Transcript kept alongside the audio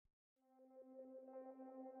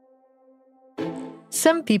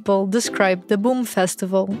Some people describe the Boom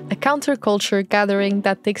Festival, a counterculture gathering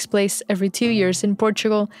that takes place every 2 years in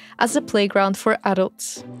Portugal, as a playground for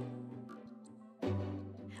adults.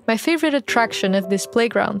 My favorite attraction of this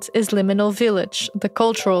playground is Liminal Village, the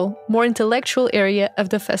cultural, more intellectual area of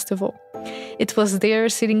the festival. It was there,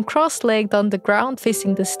 sitting cross-legged on the ground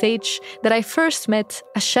facing the stage, that I first met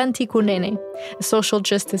Ashanti Kunene, a social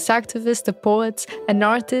justice activist, a poet, an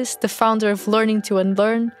artist, the founder of Learning to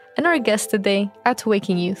Unlearn, and our guest today at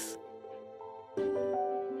Waking Youth.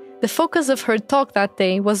 The focus of her talk that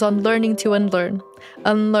day was on learning to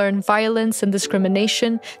unlearn violence and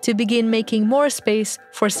discrimination to begin making more space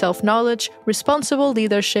for self-knowledge, responsible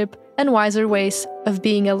leadership, and wiser ways of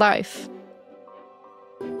being alive.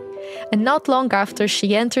 And not long after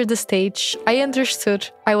she entered the stage, I understood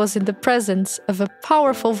I was in the presence of a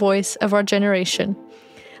powerful voice of our generation.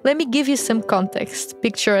 Let me give you some context.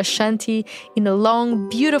 Picture Ashanti in a long,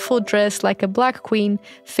 beautiful dress like a black queen,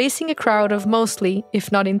 facing a crowd of mostly,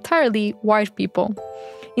 if not entirely, white people.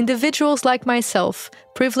 Individuals like myself,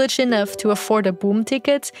 privileged enough to afford a Boom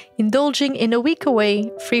ticket, indulging in a week away,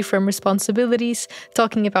 free from responsibilities,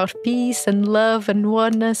 talking about peace and love and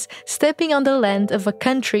oneness, stepping on the land of a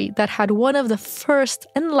country that had one of the first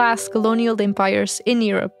and last colonial empires in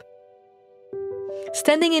Europe.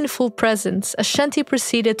 Standing in full presence, Ashanti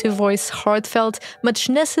proceeded to voice heartfelt, much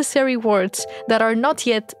necessary words that are not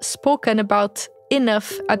yet spoken about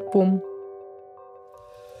enough at Boom.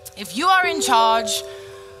 If you are in charge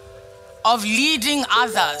of leading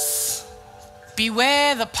others,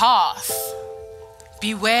 beware the path.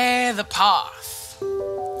 Beware the path.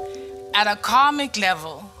 At a karmic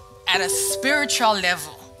level, at a spiritual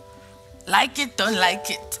level, like it, don't like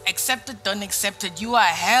it, accept it, don't accept it, you are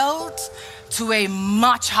held to a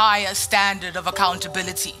much higher standard of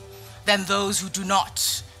accountability than those who do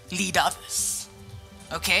not lead others.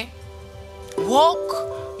 Okay?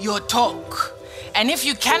 Walk your talk. And if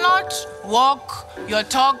you cannot walk your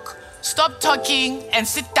talk, stop talking and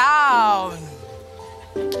sit down.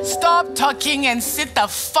 Stop talking and sit the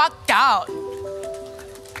fuck down.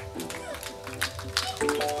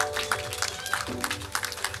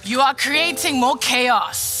 You are creating more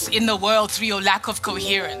chaos in the world through your lack of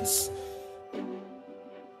coherence.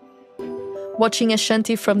 Watching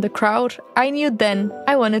Ashanti from the crowd, I knew then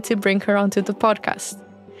I wanted to bring her onto the podcast.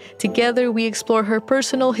 Together, we explore her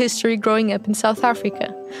personal history growing up in South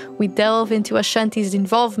Africa. We delve into Ashanti's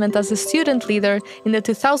involvement as a student leader in the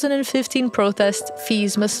 2015 protest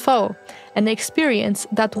Fees Must Fall, an experience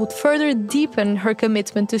that would further deepen her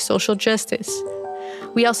commitment to social justice.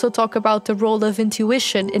 We also talk about the role of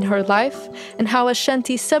intuition in her life and how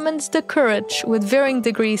Ashanti summons the courage with varying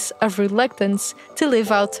degrees of reluctance to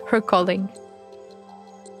live out her calling.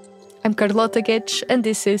 I'm Carlota, Guedes, and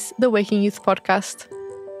this is the Waking Youth Podcast.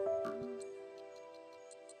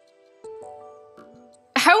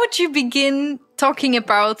 How would you begin talking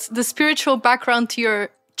about the spiritual background to your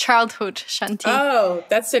childhood, Shanti? Oh,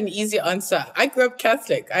 that's an easy answer. I grew up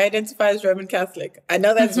Catholic. I identify as Roman Catholic. I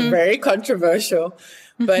know that's very controversial,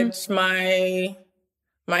 but my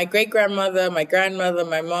great-grandmother, my grandmother,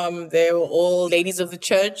 my mom, they were all ladies of the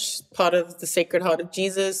church, part of the Sacred Heart of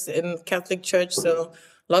Jesus in Catholic Church. So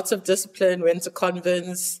lots of discipline, went to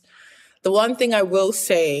convents. The one thing I will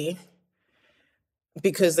say,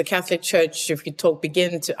 because the Catholic Church, if you talk,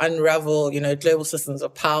 begin to unravel, global systems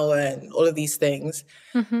of power and all of these things,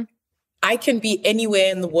 I can be anywhere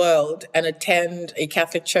in the world and attend a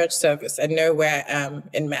Catholic church service and know where I am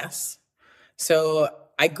in Mass. So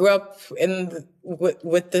I grew up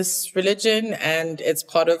with this religion, and it's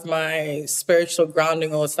part of my spiritual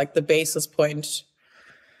grounding, or it's like the basis point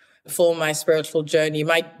for my spiritual journey.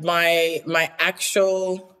 My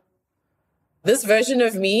actual... This version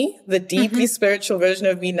of me, the deeply spiritual version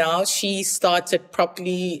of me now, she started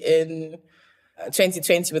properly in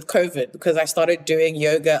 2020 with COVID, because I started doing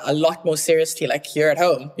yoga a lot more seriously, like here at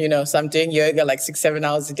home, so I'm doing yoga like 6-7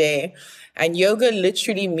 hours a day. And yoga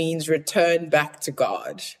literally means return back to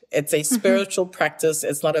God. It's a spiritual practice.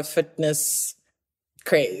 It's not a fitness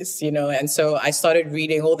craze, And so I started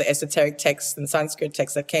reading all the esoteric texts and Sanskrit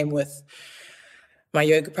texts that came with my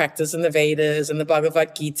yoga practice, and the Vedas and the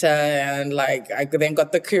Bhagavad Gita, and I then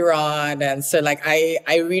got the Quran. And so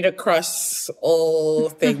I read across all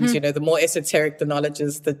things, the more esoteric the knowledge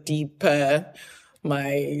is, the deeper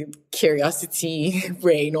my curiosity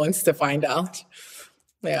brain wants to find out.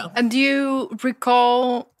 Yeah. And do you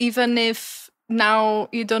recall, even if now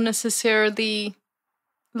you don't necessarily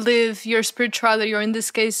live your spirituality, or in this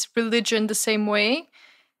case, religion, the same way,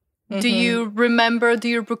 do you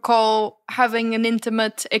recall having an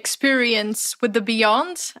intimate experience with the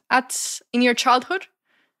beyond in your childhood?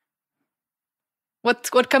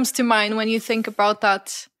 What comes to mind when you think about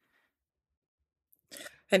that?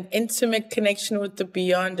 An intimate connection with the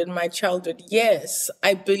beyond in my childhood. Yes,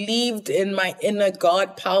 I believed in my inner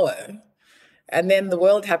God power. And then the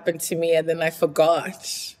world happened to me and then I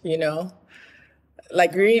forgot, you know?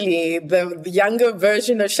 Like really, the younger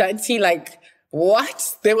version of Shanti, like,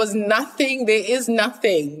 what? There is nothing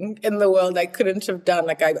in the world I couldn't have done.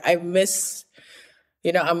 Like I miss,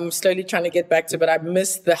 you know, I'm slowly trying to get back to, but I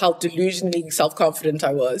miss how delusionally self-confident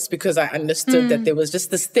I was because I understood that there was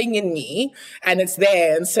just this thing in me and it's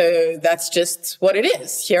there. And so that's just what it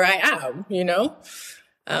is. Here I am, you know?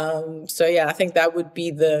 So yeah, I think that would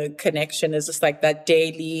be the connection, is just like that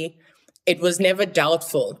daily. It was never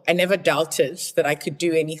doubtful. I never doubted that I could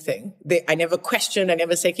do anything. I never questioned. I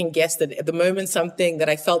never second guessed that at the moment something that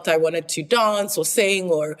I felt I wanted to dance or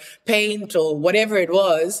sing or paint or whatever it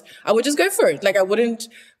was, I would just go for it. Like I wouldn't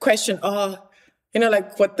question, you know,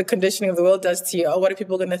 like what the conditioning of the world does to you. Oh, what are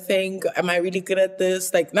people going to think? Am I really good at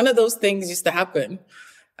this? Like none of those things used to happen.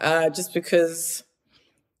 Just because,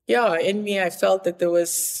 yeah, in me, I felt that there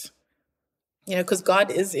was, you know, because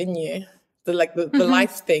God is in you. The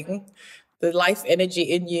life thing, the life energy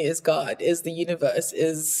in you is God, is the universe,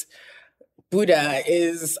 is Buddha,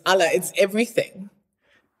 is Allah, it's everything.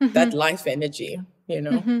 That life energy, you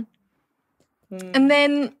know. And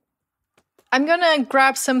then I'm gonna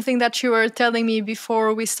grab something that you were telling me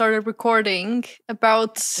before we started recording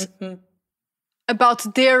about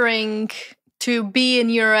daring to be in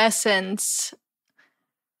your essence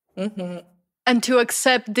and to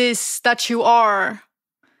accept this that you are.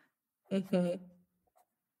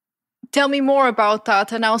 Tell me more about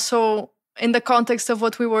that, and also in the context of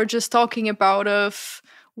what we were just talking about, of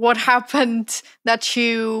what happened that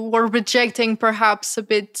you were rejecting perhaps a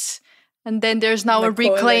bit, and then there's now a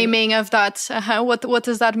reclaiming of that. What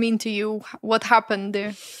does that mean to you? What happened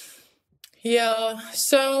there? Yeah,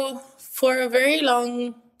 so for a very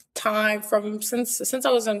long time, since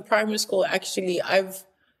I was in primary school, actually,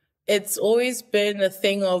 it's always been a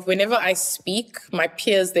thing of whenever I speak, my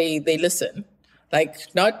peers, they listen. Like,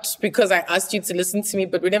 not because I asked you to listen to me,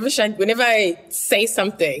 but whenever I say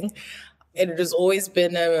something, it has always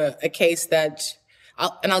been a case that,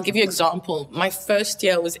 I'll give you an example. My first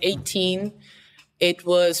year was 18. It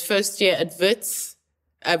was first year at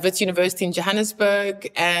Wits University in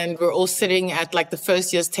Johannesburg, and we're all sitting at like the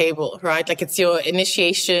first year's table, right? Like it's your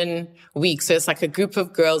initiation week. So it's like a group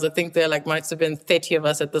of girls. I think there might have been 30 of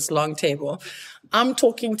us at this long table. I'm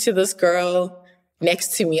talking to this girl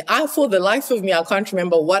next to me. For the life of me, I can't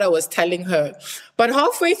remember what I was telling her. But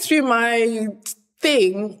halfway through my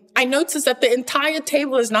thing, I noticed that the entire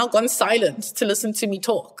table has now gone silent to listen to me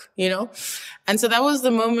talk, you know? And so that was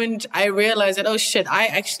the moment I realized that, oh shit, I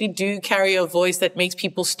actually do carry a voice that makes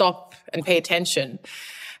people stop and pay attention.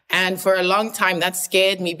 And for a long time, that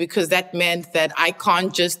scared me because that meant that I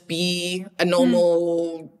can't just be a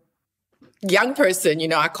normal young person, you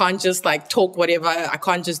know, I can't just like talk whatever. I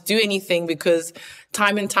can't just do anything because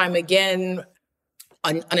time and time again,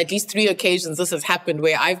 on at least 3 occasions, this has happened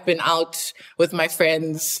where I've been out with my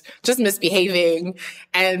friends, just misbehaving,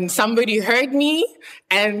 and somebody heard me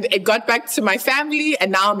and it got back to my family,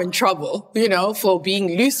 and now I'm in trouble, you know, for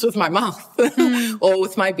being loose with my mouth or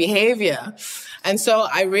with my behavior. And so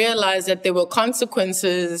I realized that there were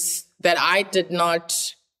consequences that I did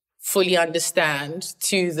not fully understand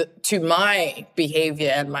to my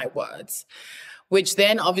behavior and my words, which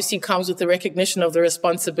then obviously comes with the recognition of the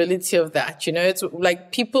responsibility of that. You know, it's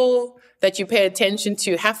like people that you pay attention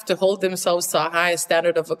to have to hold themselves to a higher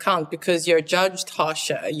standard of account because you're judged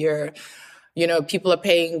harsher. People are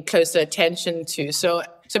paying closer attention to. So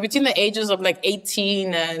between the ages of like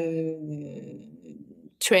 18 and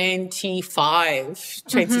 25,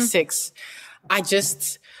 26,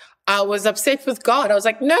 I was upset with God. I was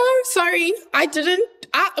like, no, sorry, I didn't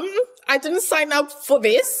sign up for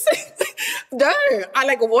this. No,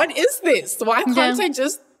 what is this? Why can't I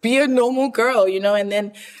just be a normal girl, you know? And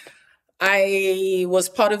then I was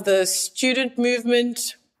part of the student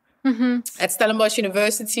movement at Stellenbosch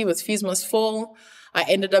University with Fees Must Fall. I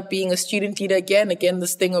ended up being a student leader again,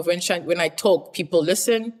 this thing of when I talk, people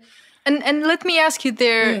listen. And let me ask you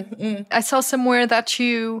there, I saw somewhere that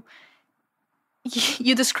you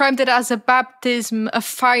described it as a baptism of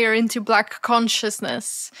fire into Black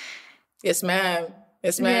consciousness. Yes, ma'am.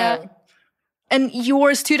 Yes, ma'am. Yeah. And you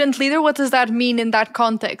were a student leader. What does that mean in that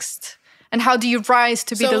context? And how do you rise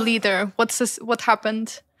to be the leader? What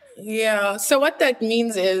happened? Yeah. So what that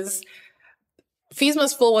means is Fees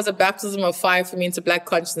Must Fall was a baptism of fire for me into Black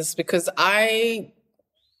consciousness because I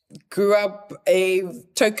grew up a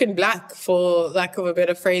token black, for lack of a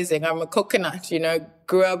better phrasing. I'm a coconut,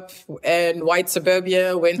 grew up in white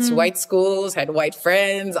suburbia, went to white schools, had white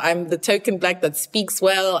friends. I'm the token black that speaks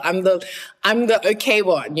well. I'm the okay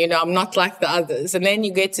one, I'm not like the others. And then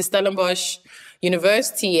you get to Stellenbosch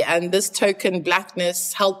University, and this token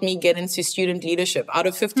blackness helped me get into student leadership. Out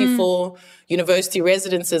of 54 university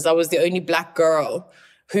residences, I was the only black girl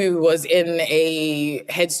who was in a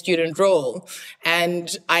head student role.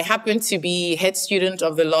 And I happened to be head student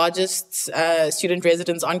of the largest student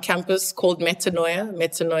residence on campus, called metanoia.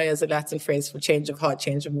 Metanoia is a Latin phrase for change of heart,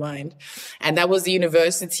 change of mind. And that was the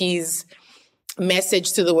university's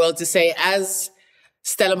message to the world to say, as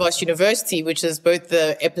Stellenbosch University, which is both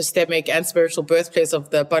the epistemic and spiritual birthplace of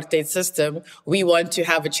the apartheid system, we want to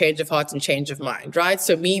have a change of heart and change of mind, right?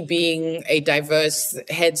 So me being a diverse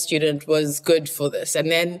head student was good for this. And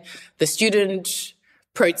then the student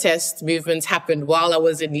protest movements happened while I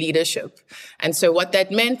was in leadership. And so what that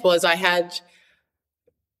meant was I had,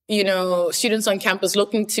 students on campus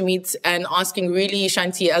looking to me and asking, really,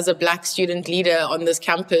 Shanti, as a black student leader on this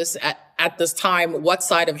campus at this time, what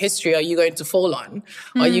side of history are you going to fall on?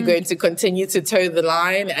 Are you going to continue to toe the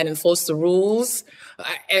line and enforce the rules?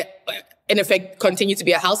 In effect, continue to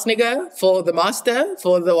be a house nigger for the master,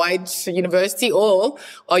 for the white university? Or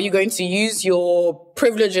are you going to use your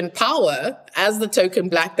privilege and power as the token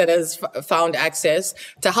black that has found access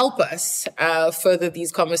to help us further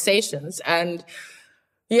these conversations? And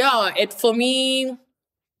for me,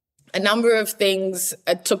 a number of things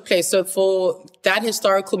took place. So for that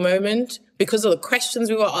historical moment, because of the questions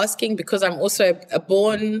we were asking, because I'm also a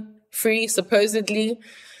born free, supposedly,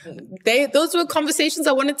 those were conversations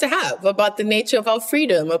I wanted to have about the nature of our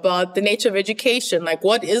freedom, about the nature of education. Like,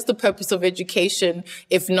 what is the purpose of education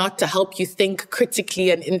if not to help you think critically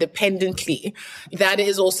and independently? That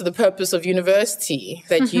is also the purpose of university,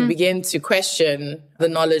 that you begin to question the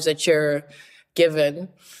knowledge that you're given.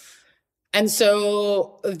 And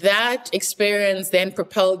so that experience then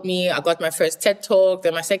propelled me. I got my first TED Talk,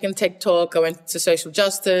 then my second TED Talk. I went to social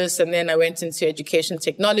justice, and then I went into education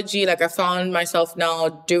technology. Like, I found myself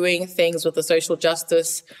now doing things with a social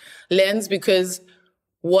justice lens, because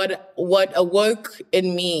what awoke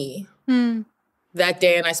in me that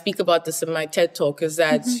day, and I speak about this in my TED Talk, is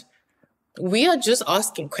that we are just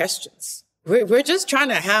asking questions. We're just trying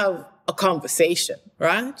to have a conversation,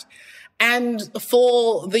 right? And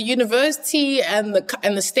for the university and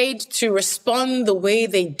the state to respond the way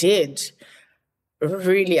they did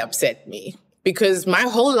really upset me. Because my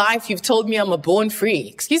whole life you've told me I'm a born free.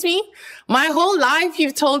 Excuse me? My whole life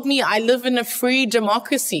you've told me I live in a free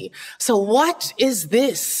democracy. So what is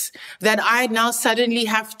this that I now suddenly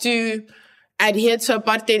have to adhere to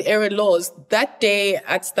apartheid era laws? That day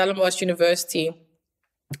at Stellenbosch University,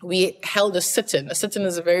 we held a sit-in. A sit-in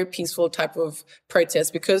is a very peaceful type of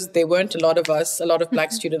protest, because there weren't a lot of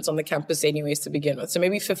black students on the campus anyways to begin with. So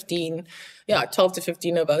maybe 12 to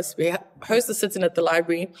 15 of us. We hosted a sit-in at the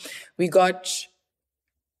library. We got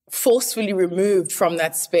forcefully removed from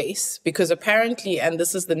that space because apparently, and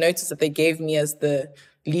this is the notice that they gave me as the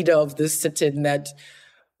leader of this sit-in, that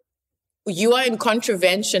you are in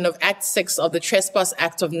contravention of Act 6 of the Trespass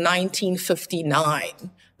Act of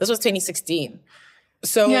 1959. This was 2016.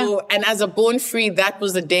 So, and as a born free, that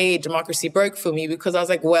was the day democracy broke for me, because I was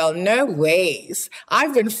like, well, no ways.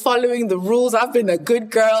 I've been following the rules. I've been a good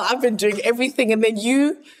girl. I've been doing everything. And then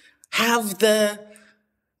you have the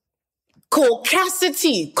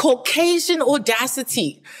Caucasian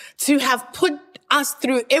audacity to have put us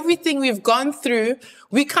through everything we've gone through.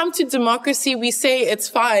 We come to democracy, we say it's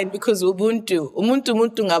fine because umuntu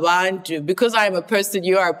ngabantu. Because I am a person,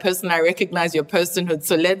 you are a person, I recognize your personhood,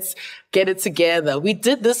 so let's get it together. We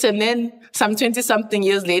did this, and then some 20-something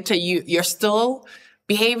years later, you're still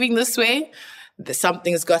behaving this way.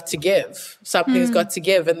 Something's got to give. Something's got to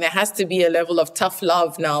give. And there has to be a level of tough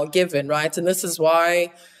love now given, right? And this is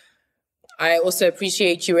why I also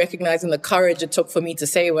appreciate you recognizing the courage it took for me to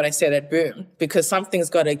say what I said at Boom, because something's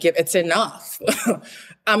got to give. It's enough.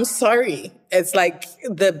 I'm sorry. It's like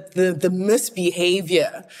the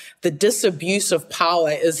misbehavior, the disabuse of power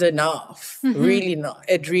is enough. Really not.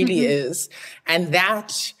 It really is. And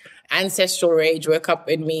that ancestral rage woke up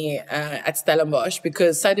in me at Stellenbosch,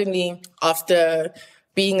 because suddenly, after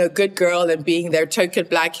being a good girl and being their token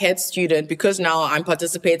black head student, because now I'm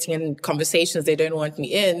participating in conversations they don't want me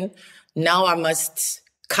in, now I must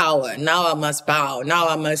cower. Now I must bow. Now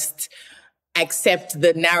I must accept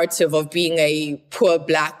the narrative of being a poor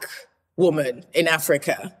black woman in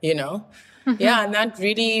Africa, you know? Yeah, and that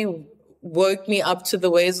really woke me up to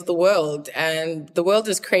the ways of the world. And the world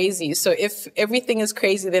is crazy. So if everything is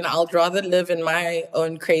crazy, then I'd rather live in my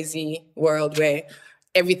own crazy world where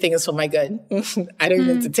everything is for my good. I don't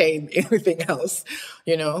entertain anything else,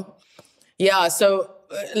 you know? Yeah, so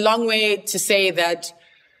a long way to say that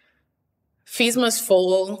fees must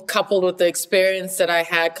fall, coupled with the experience that I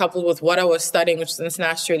had, coupled with what I was studying, which is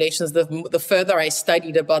international relations. The further I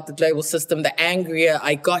studied about the global system, the angrier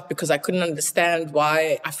I got because I couldn't understand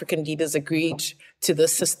why African leaders agreed to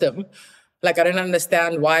this system. Like, I don't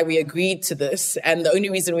understand why we agreed to this. And the only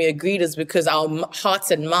reason we agreed is because our hearts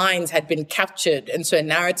and minds had been captured into a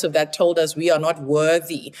narrative that told us we are not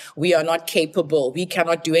worthy, we are not capable, we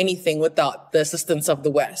cannot do anything without the assistance of the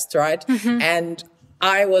West, right? And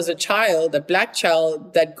I was a child, a Black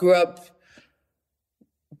child, that grew up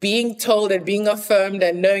being told and being affirmed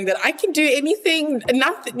and knowing that I can do anything.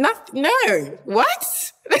 No,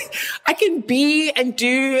 what? I can be and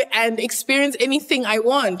do and experience anything I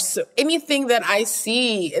want. So anything that I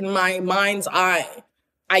see in my mind's eye,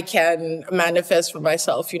 I can manifest for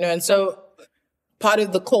myself, you know? And so part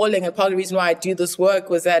of the calling and part of the reason why I do this work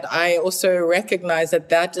was that I also recognize that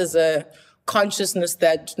that is a consciousness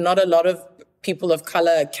that not a lot of people of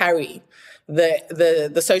color carry.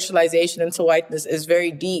 The socialization into whiteness is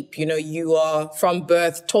very deep. You know, you are from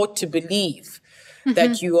birth taught to believe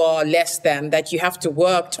that you are less than, that you have to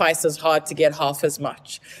work twice as hard to get half as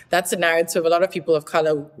much. That's a narrative a lot of people of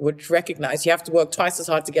color would recognize. You have to work twice as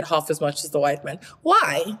hard to get half as much as the white man.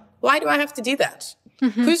 Why? Why do I have to do that?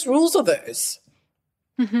 Whose rules are those?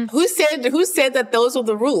 Who said that those are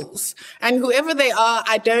the rules? And whoever they are,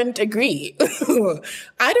 I don't agree.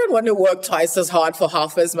 I don't want to work twice as hard for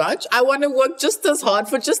half as much. I want to work just as hard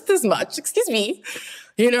for just as much. Excuse me.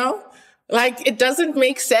 You know, like, it doesn't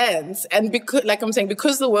make sense. And because, like I'm saying,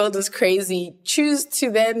 because the world is crazy, choose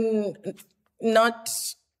to then not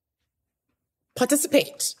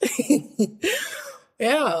participate.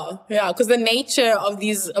 Yeah, because the nature of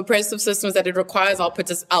these oppressive systems that it requires our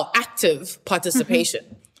active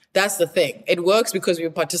participation. That's the thing. It works because we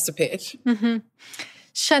participate.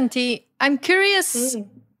 Shanti, I'm curious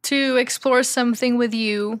to explore something with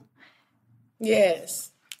you. Yes.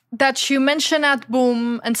 That you mentioned at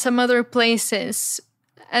Boom and some other places.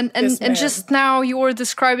 And just now you were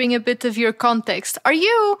describing a bit of your context.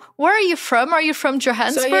 Where are you from? Are you from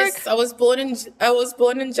Johannesburg? So yes, I was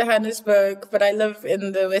born in Johannesburg, but I live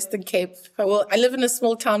in the Western Cape. I live in a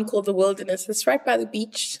small town called the Wilderness. It's right by the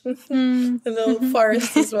beach. A little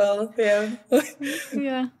forest as well. Yeah.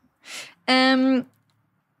 Yeah. And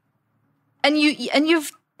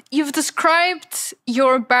you've described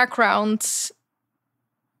your background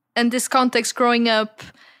and this context growing up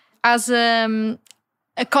as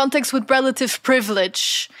a context with relative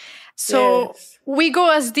privilege. So we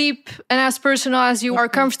go as deep and as personal as you are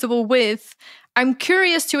comfortable with. I'm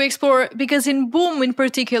curious to explore, because in Boom in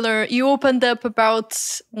particular, you opened up about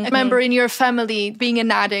a member in your family being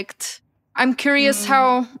an addict. I'm curious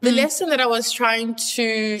how... The lesson that I was trying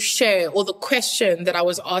to share, or the question that I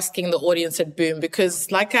was asking the audience at Boom,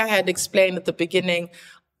 because like I had explained at the beginning,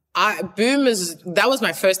 that was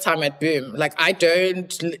my first time at Boom. Like, I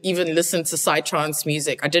don't even listen to psytrance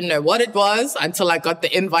music. I didn't know what it was until I got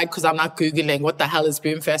the invite, because I'm not Googling what the hell is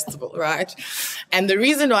Boom Festival, right? And the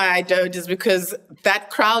reason why I don't is because that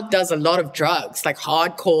crowd does a lot of drugs, like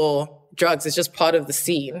hardcore drugs. It's just part of the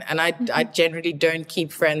scene. And I generally don't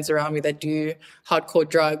keep friends around me that do hardcore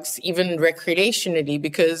drugs, even recreationally,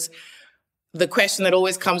 because the question that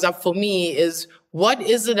always comes up for me is, what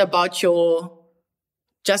is it about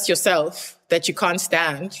just yourself that you can't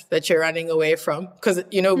stand, that you're running away from? Because,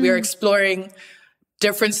 you know, we're exploring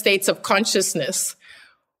different states of consciousness.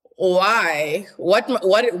 Why?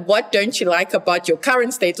 What don't you like about your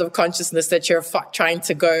current state of consciousness that you're trying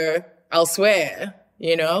to go elsewhere,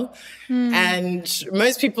 you know? And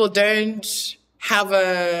most people don't have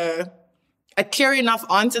a clear enough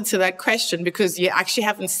answer to that question, because you actually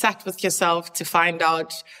haven't sat with yourself to find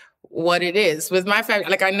out what it is. With my family,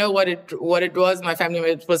 like, I know what it was. My family,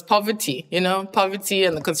 it was poverty, you know, poverty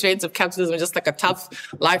and the constraints of capitalism, just like a tough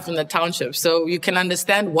life in the township. So you can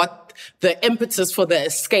understand what the impetus for the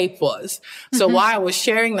escape was. So why I was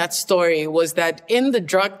sharing that story was that in the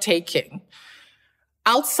drug taking,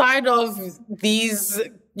 outside of these,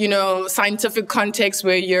 you know, scientific contexts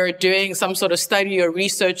where you're doing some sort of study or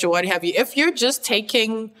research or what have you, if you're just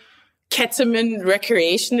taking ketamine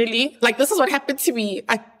recreationally. Like, this is what happened to me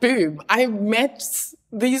at Boom. I met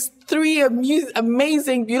these three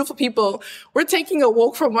amazing, beautiful people. We're taking a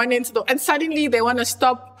walk from one end to the, and suddenly they want to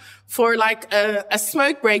stop for like a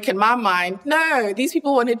smoke break. In my mind, no, these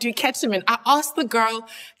people want to do ketamine. I asked the girl,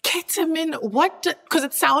 ketamine, what? Because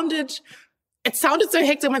it sounded so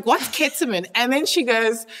hectic. I'm like, what's ketamine? And then she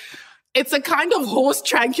goes, it's a kind of horse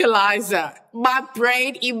tranquilizer. My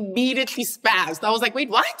brain immediately spazzed. I was like, wait,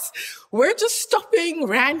 what? We're just stopping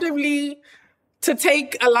randomly to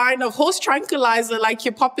take a line of horse tranquilizer like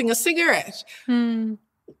you're popping a cigarette.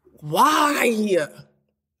 Why?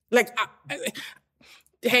 Like,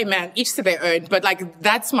 hey man, each to their own. But like,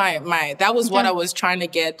 that's that was what I was trying to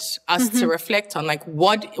get us to reflect on. Like,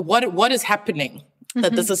 what is happening?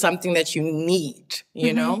 That this is something that you need,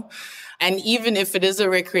 you know? And even if it is a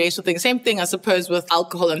recreational thing, same thing, I suppose, with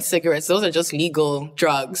alcohol and cigarettes. Those are just legal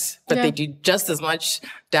drugs, but they do just as much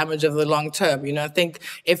damage over the long term. You know, I think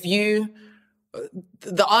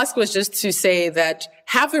the ask was just to say that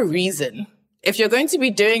have a reason. If you're going to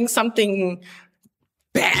be doing something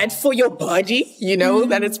bad for your body, you know,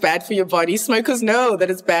 that it's bad for your body. Smokers know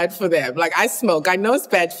that it's bad for them. Like, I smoke. I know it's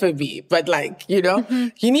bad for me, but like, you know,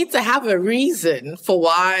 you need to have a reason for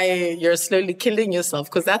why you're slowly killing yourself,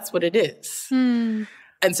 because that's what it is. And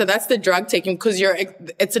so that's the drug taking, because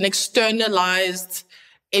it's an externalized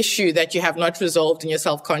issue that you have not resolved in your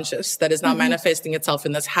self-conscious that is now manifesting itself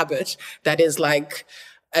in this habit that is like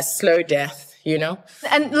a slow death, you know?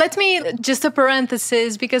 And let me just a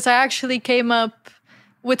parenthesis, because I actually came up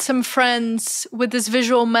with some friends with this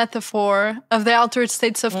visual metaphor of the altered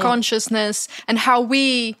states of consciousness, and how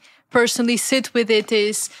we personally sit with it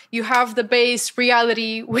is you have the base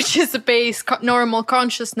reality, which is the base normal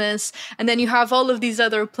consciousness, and then you have all of these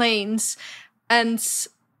other planes. And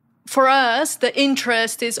for us, the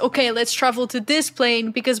interest is, okay, let's travel to this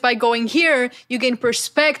plane, because by going here, you gain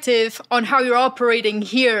perspective on how you're operating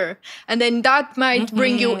here. And then that might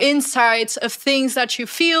bring you insights of things that you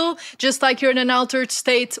feel, just like you're in an altered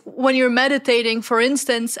state when you're meditating, for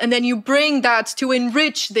instance, and then you bring that to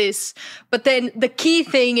enrich this. But then the key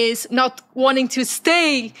thing is not wanting to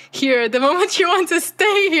stay here. The moment you want to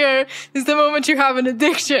stay here is the moment you have an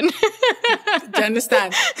addiction. Do you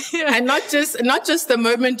understand? And not just the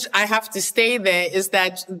moment I have to stay there, is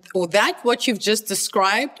that what you've just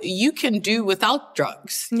described, you can do without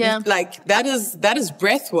drugs. Yeah. Like, that is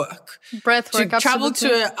breath work. Breath work, to travel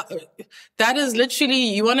that is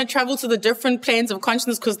literally, you want to travel to the different planes of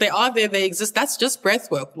consciousness because they are there, they exist. That's just breath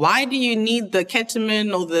work. Why do you need the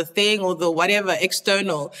ketamine or the thing or the whatever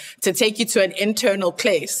external to take you to an internal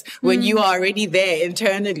place when you are already there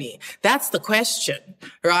internally? That's the question,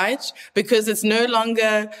 right? Because it's no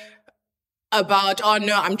longer about, oh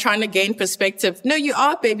no, I'm trying to gain perspective. No, you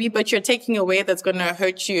are, baby, but you're taking away that's going to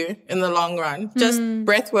hurt you in the long run. Just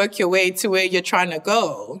breath work your way to where you're trying to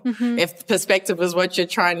go. If perspective is what you're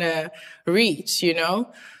trying to reach, you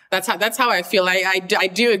know? That's how I feel. I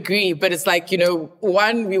do agree, but it's like, you know,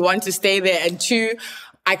 one, we want to stay there, and two,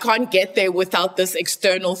 I can't get there without this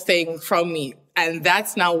external thing from me. And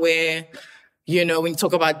that's now where, you know, when you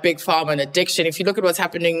talk about big pharma and addiction, if you look at what's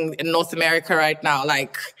happening in North America right now,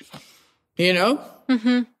 like, you know?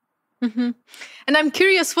 And I'm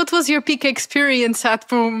curious, what was your peak experience at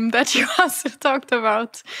Boom that you also talked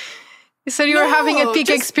about? You said you were having a peak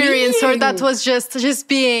experience, or that was just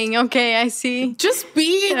being. Okay, I see. Just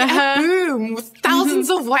being at Boom with thousands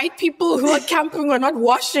of white people who are camping or not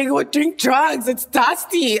washing or doing drugs. It's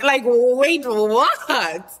dusty. Like, wait,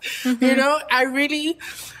 what? You know,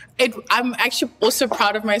 I'm actually also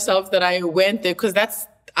proud of myself that I went there, because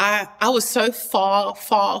I was so far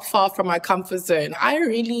from my comfort zone. I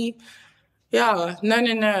really, no.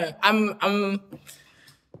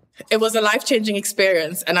 It was a life-changing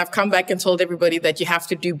experience, and I've come back and told everybody that you have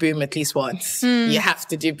to do Boom at least once. You have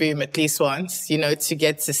to do Boom at least once, you know, to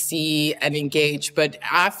get to see and engage. But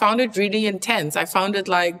I found it really intense. I found it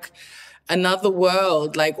like another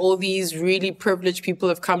world. Like, all these really privileged people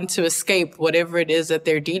have come to escape whatever it is that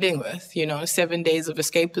they're dealing with, you know, 7 days of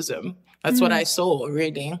escapism. That's what I saw,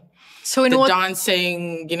 really. So in the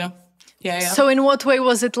dancing, you know. Yeah. So in what way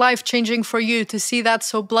was it life-changing for you to see that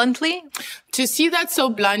so bluntly? To see that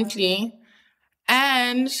so bluntly.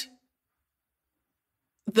 And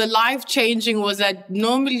the life-changing was that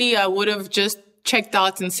normally I would have just checked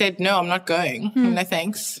out and said, no, I'm not going. No,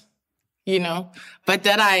 thanks. You know, but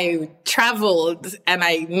that I traveled and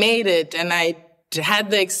I made it, and I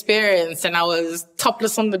had the experience, and I was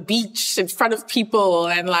topless on the beach in front of people,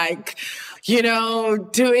 and like, you know,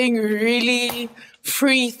 doing really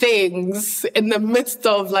free things in the midst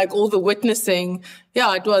of like all the witnessing.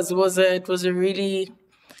 Yeah, it was a really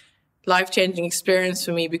life-changing experience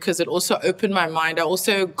for me because it also opened my mind. I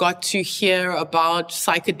also got to hear about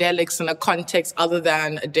psychedelics in a context other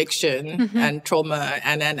than addiction and trauma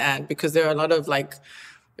and because there are a lot of like,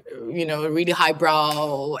 you know, really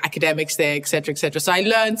highbrow academics there, et cetera, et cetera. So I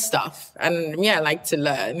learned stuff and I like to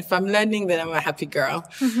learn. If I'm learning, then I'm a happy girl.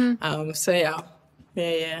 So yeah.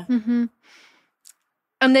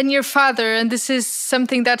 And then your father, and this is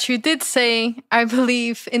something that you did say, I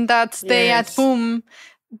believe, in that day at Boom,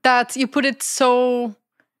 that you put it so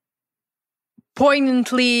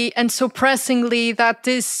poignantly and so pressingly that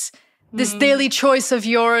this daily choice of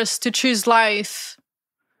yours to choose life.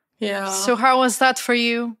 Yeah. So how was that for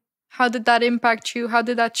you? How did that impact you? How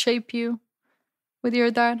did that shape you with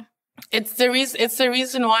your dad? It's the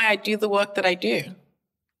reason why I do the work that I do.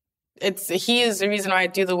 He is the reason why I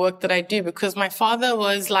do the work that I do, because my father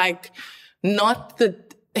was like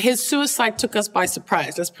his suicide took us by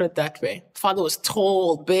surprise. Let's put it that way. Father was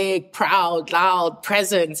tall, big, proud, loud,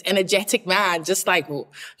 present, energetic man, just like,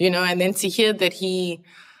 you know, and then to hear that he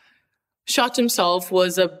shot himself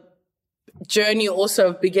was a journey also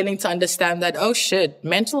of beginning to understand that, oh shit,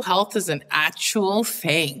 mental health is an actual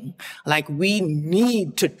thing. Like, we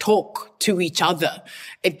need to talk to each other.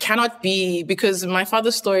 It cannot be, because my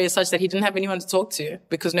father's story is such that he didn't have anyone to talk to,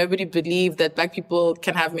 because nobody believed that Black people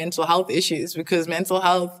can have mental health issues, because mental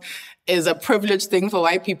health is a privileged thing for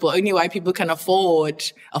white people. Only white people can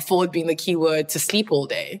afford being the key word, to sleep all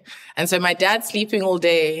day. And so my dad sleeping all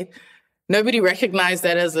day, nobody recognized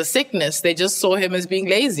that as a sickness. They just saw him as being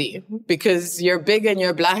lazy, because you're big and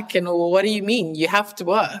you're Black, and what do you mean? You have to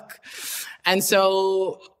work. And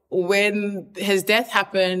so when his death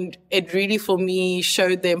happened, it really, for me,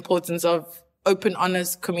 showed the importance of open,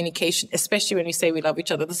 honest communication, especially when we say we love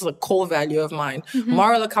each other. This is a core value of mine.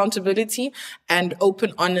 Moral accountability and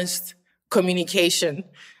open, honest communication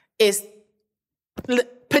is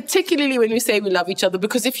particularly when we say we love each other,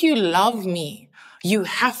 because if you love me, you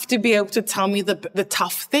have to be able to tell me the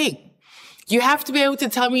tough thing. You have to be able to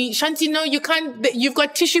tell me, Shanti, no, you can't, you've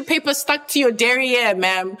got tissue paper stuck to your derriere,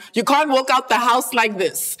 ma'am. You can't walk out the house like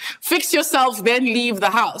this. Fix yourself, then leave the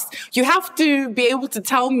house. You have to be able to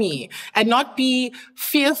tell me and not be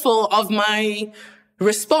fearful of my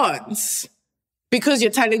response because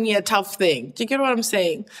you're telling me a tough thing. Do you get what I'm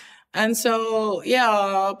saying? And so,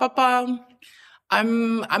 yeah, Papa,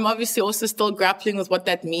 I'm obviously also still grappling with what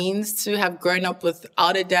that means to have grown up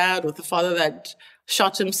without a dad, with a father that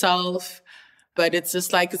shot himself. But it's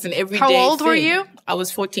just like, it's an everyday thing. How old were you? I was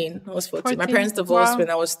 14. My parents divorced when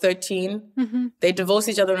I was 13. They divorced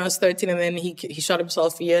each other when I was 13, and then he shot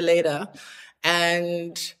himself a year later.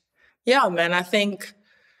 And yeah, man, I think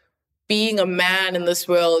being a man in this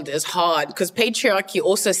world is hard, because patriarchy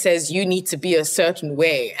also says you need to be a certain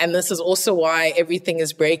way. And this is also why everything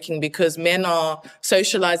is breaking, because men are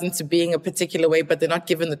socialized into being a particular way, but they're not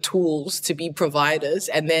given the tools to be providers.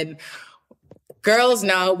 And then girls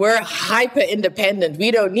now, we're hyper independent.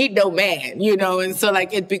 We don't need no man, you know? And so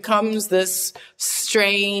like it becomes this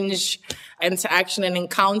strange interaction and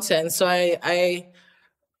encounter. And so I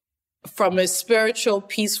from a spiritual,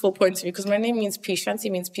 peaceful point of view, because my name means peace, Shanti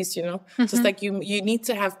means peace, you know? Just like you need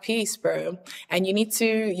to have peace, bro. And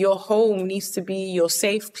your home needs to be your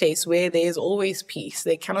safe place where there is always peace.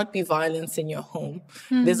 There cannot be violence in your home.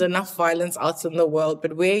 There's enough violence out in the world,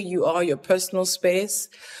 but where you are, your personal space.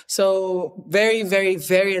 So very, very,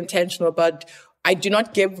 very intentional about, I do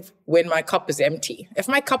not give when my cup is empty. If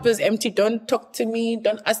my cup is empty, don't talk to me,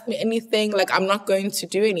 don't ask me anything. Like, I'm not going to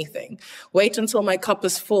do anything. Wait until my cup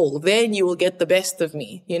is full. Then you will get the best of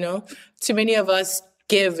me, you know? Too many of us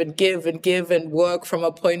give and give and give and work from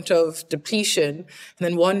a point of depletion, and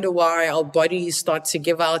then wonder why our bodies start to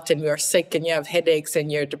give out and we are sick and you have headaches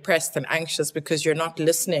and you're depressed and anxious, because you're not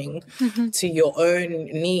listening to your own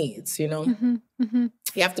needs, you know?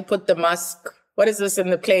 You have to put the mask. What is this in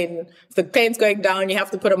the plane? If the plane's going down, you have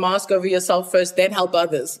to put a mask over yourself first, then help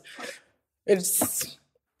others. It's,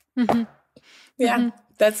 that's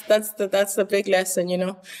the big lesson, you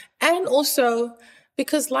know? And also,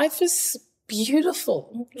 because life is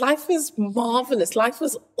beautiful. Life is marvelous. Life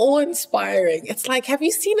is awe-inspiring. It's like, have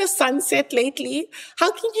you seen a sunset lately?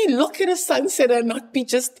 How can you look at a sunset and not be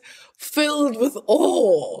just filled with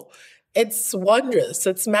awe? It's wondrous.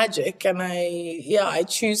 It's magic. And I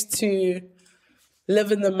choose to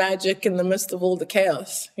live in the magic in the midst of all the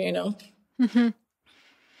chaos, you know?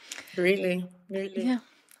 Really, really. Yeah.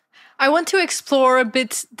 I want to explore a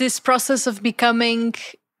bit this process of becoming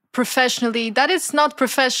professionally, that it's not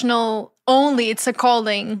professional only, it's a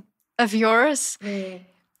calling of yours.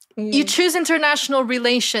 You choose international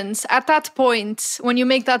relations. At that point, when you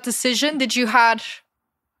make that decision, did you had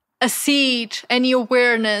a seed, any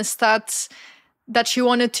awareness that you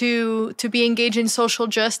wanted to be engaged in social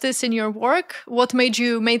justice in your work? What made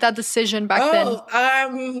you make that decision back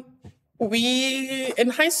then? We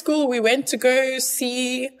in high school we went to go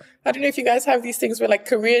see. I don't know if you guys have these things where like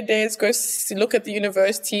career days, go look at the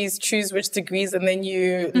universities, choose which degrees, and then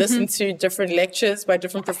you listen to different lectures by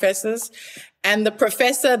different professors. And the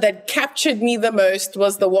professor that captured me the most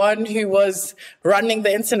was the one who was running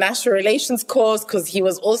the international relations course, because he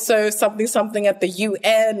was also something at the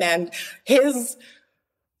UN, and his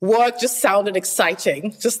work just sounded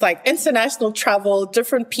exciting. Just like international travel,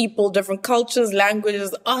 different people, different cultures,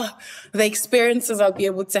 languages, the experiences I'll be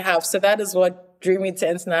able to have. So that is what drew me to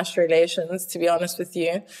international relations, to be honest with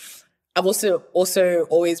you. I've also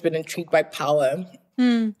always been intrigued by power.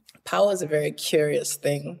 Power is a very curious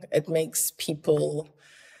thing. It makes people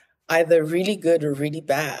either really good or really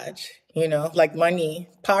bad, like money.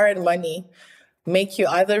 Power and money make you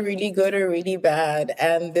either really good or really bad.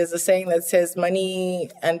 And there's a saying that says money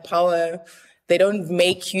and power, they don't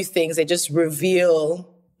make you things, they just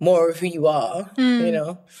reveal more of who you are,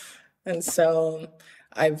 And so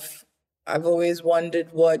I've always wondered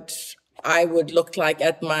what I would look like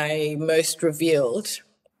at my most revealed.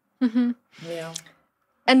 Yeah.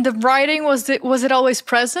 And the writing, was it always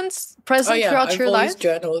present throughout your life? I've always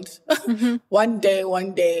journaled. One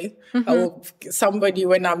day, somebody,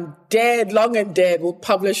 when I'm dead, long and dead, will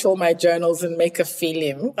publish all my journals and make a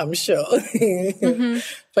film, I'm sure.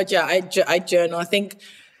 But yeah, I journal. I think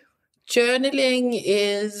journaling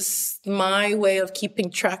is my way of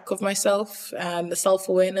keeping track of myself and the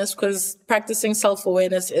self-awareness, because practicing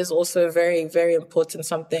self-awareness is also very, very important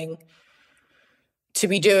something to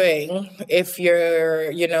be doing if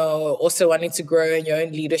you're, also wanting to grow in your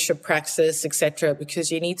own leadership practice, etc.,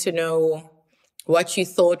 because you need to know what you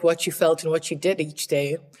thought, what you felt, and what you did each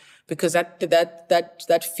day, because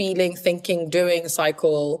that feeling, thinking, doing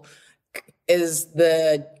cycle is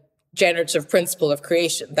the generative principle of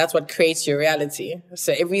creation. That's what creates your reality.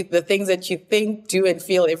 So the things that you think, do, and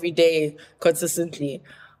feel every day consistently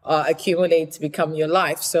accumulate to become your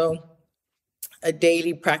life. So a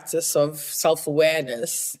daily practice of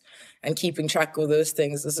self-awareness and keeping track of those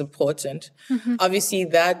things is important. Obviously,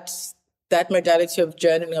 that modality of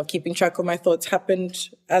journaling, of keeping track of my thoughts, happened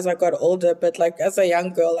as I got older. But like as a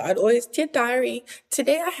young girl, I'd always, dear diary,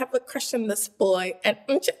 today I have a crush on this boy, and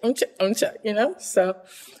So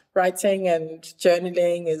writing and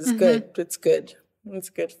journaling is good. It's good. It's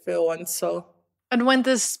good for one's soul. And when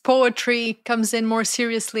this poetry comes in more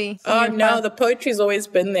seriously? Oh, no, the poetry's always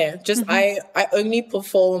been there. Just I only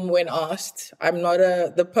perform when asked.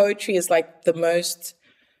 The poetry is like the most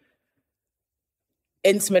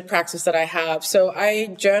intimate practice that I have. So I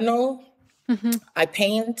journal, I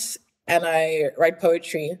paint, and I write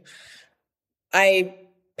poetry. I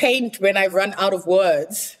paint when I run out of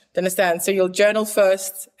words. Do you understand? So you'll journal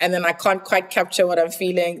first, and then I can't quite capture what I'm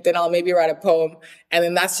feeling. Then I'll maybe write a poem, and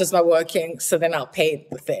then that's just not working. So then I'll paint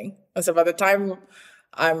the thing. And so by the time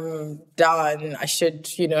I'm done, I should,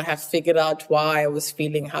 have figured out why I was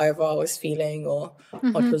feeling however I was feeling, or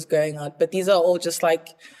what was going on. But these are all just like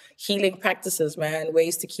healing practices, man.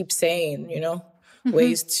 Ways to keep sane,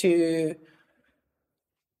 ways to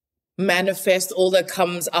manifest all that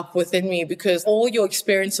comes up within me, because all your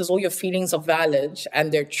experiences, all your feelings are valid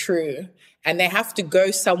and they're true, and they have to go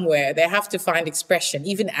somewhere. They have to find expression,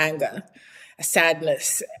 even anger,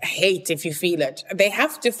 sadness, hate, if you feel it. They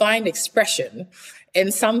have to find expression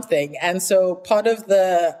in something. And so part of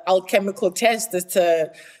the alchemical test is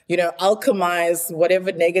to, alchemize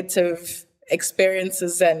whatever negative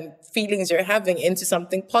experiences and feelings you're having into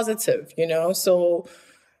something positive, So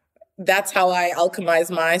that's how I alchemize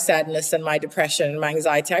my sadness and my depression and my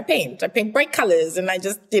anxiety. I paint bright colors, and I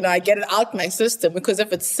just, I get it out my system, because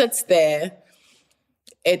if it sits there,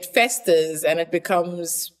 it festers and it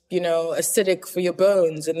becomes, acidic for your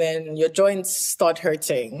bones, and then your joints start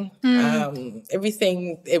hurting.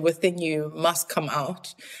 Everything within you must come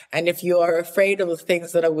out. And if you are afraid of the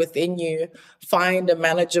things that are within you, find a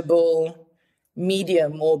manageable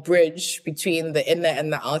medium or bridge between the inner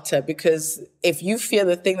and the outer, because if you fear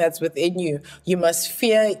the thing that's within you, you must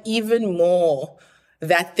fear even more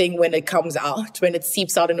that thing when it comes out, when it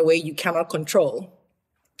seeps out in a way you cannot control,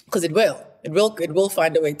 because it will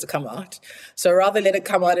find a way to come out. So rather let it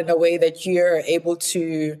come out in a way that you're able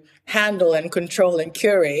to handle and control and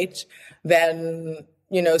curate than,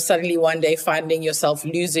 suddenly one day finding yourself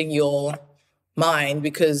losing your mind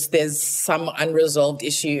because there's some unresolved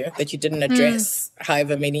issue that you didn't address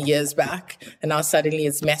however many years back, and now suddenly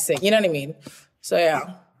it's messing. You know what I mean? So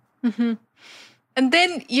yeah. And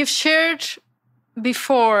then you've shared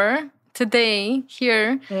before today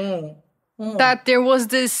here that there was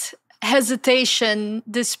this hesitation,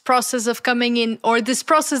 this process of coming in, or this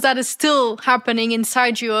process that is still happening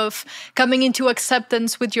inside you of coming into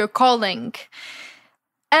acceptance with your calling.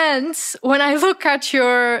 And when I look at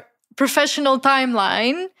your professional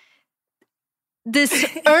timeline, this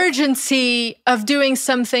urgency of doing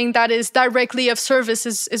something that is directly of service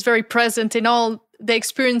is very present in all the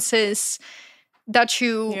experiences that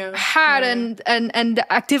you had and the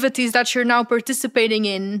activities that you're now participating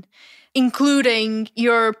in, including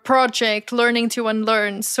your project, Learning to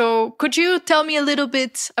Unlearn. So could you tell me a little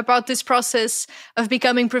bit about this process of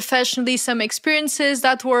becoming professionally, some experiences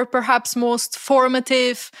that were perhaps most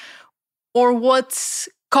formative, or what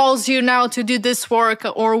calls you now to do this work,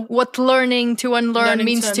 or what Learning to Unlearn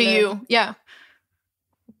means to you? Yeah.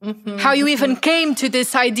 How you even came to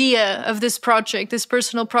this idea of this project, this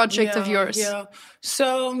personal project of yours. Yeah.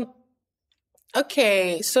 So,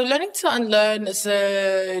 okay. So Learning to Unlearn is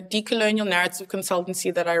a decolonial narrative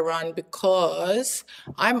consultancy that I run because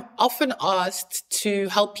I'm often asked to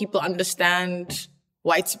help people understand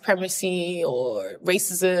white supremacy or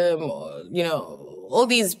racism or, all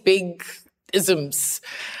these big isms.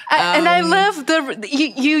 And I love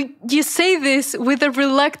you say this with a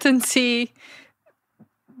reluctancy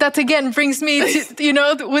that again brings me to,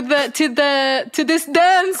 to this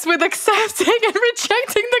dance with accepting and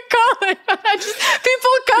rejecting the calling.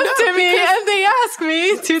 People come to me and they ask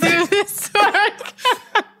me to do this work.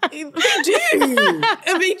 They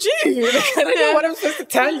do. I don't know what I'm supposed to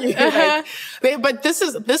tell you. But this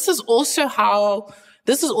is also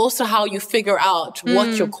how you figure out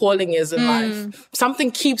what your calling is in life. Something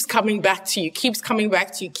keeps coming back to you,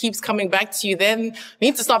 then you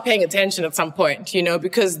need to start paying attention at some point,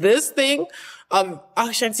 because this thing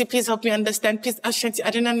Ashanti, please help me understand. Please, Ashanti, I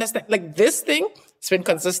didn't understand. Like this thing, it's been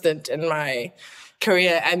consistent in my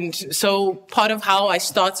career. And so part of how I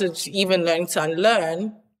started even learning to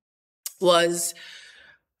unlearn was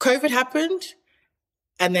COVID happened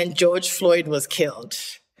and then George Floyd was killed.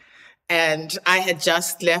 And I had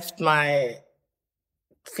just left my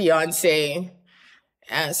fiance,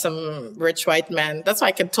 some rich white man. That's why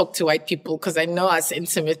I can talk to white people, because I know us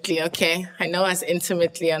intimately, okay? I know us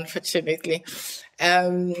intimately, unfortunately.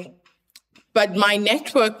 But my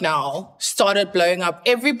network now started blowing up.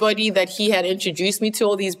 Everybody that he had introduced me to,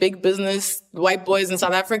 all these big business white boys in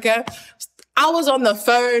South Africa, I was on the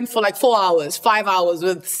phone for like 4 hours, 5 hours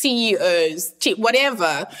with CEOs,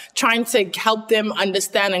 whatever, trying to help them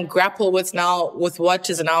understand and grapple with what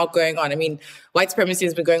is now going on. I mean, white supremacy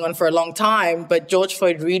has been going on for a long time, but George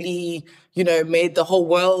Floyd really, made the whole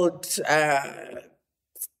world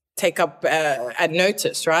take up and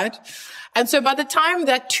notice, right? And so by the time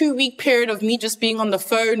that 2-week period of me just being on the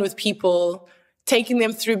phone with people, taking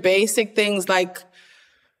them through basic things like,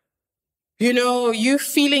 you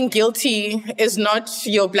feeling guilty is not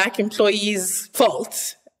your Black employee's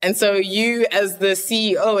fault. And so you, as the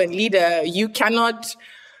CEO and leader, you cannot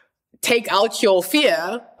take out your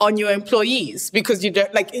fear on your employees because you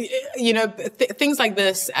don't things like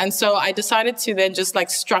this. And so I decided to then just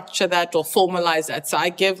structure that or formalize that. So I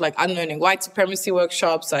give unlearning white supremacy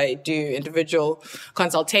workshops. I do individual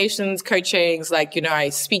consultations, coachings, I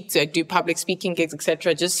do public speaking gigs,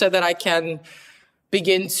 etc., just so that I can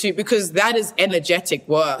begin to, because that is energetic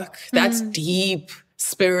work. That's deep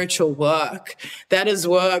spiritual work. That is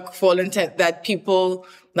work for intent that people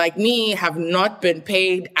like me have not been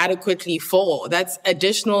paid adequately for. That's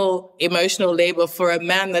additional emotional labor for a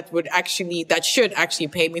man that should actually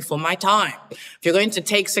pay me for my time. If you're going to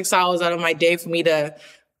take 6 hours out of my day for me to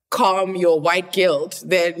calm your white guilt,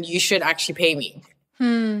 then you should actually pay me.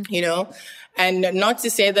 And not to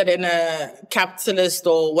say that in a capitalist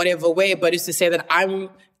or whatever way, but it's to say that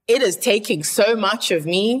it is taking so much of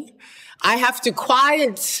me. I have to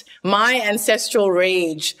quiet my ancestral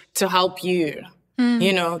rage to help you.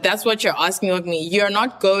 That's what you're asking of me. You're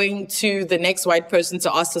not going to the next white person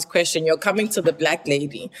to ask this question. You're coming to the Black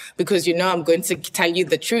lady because I'm going to tell you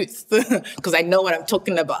the truth because I know what I'm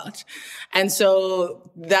talking about. And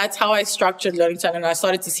so that's how I structured Learning to Unlearn. And I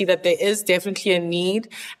started to see that there is definitely a need.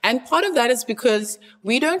 And part of that is because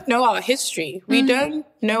we don't know our history. We don't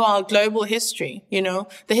know our global history. The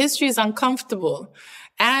history is uncomfortable.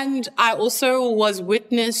 And I also was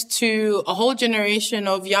witness to a whole generation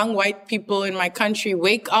of young white people in my country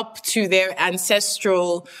wake up to their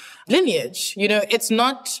ancestral lineage.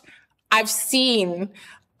 I've seen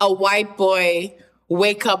a white boy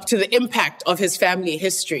wake up to the impact of his family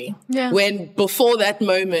history. Yeah. When before that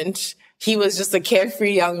moment, he was just a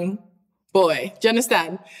carefree young boy. Do you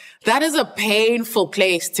understand? That is a painful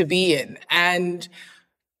place to be in. And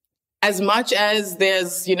as much as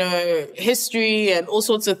there's, history and all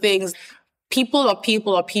sorts of things, people are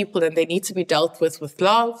people, and they need to be dealt with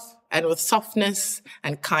love and with softness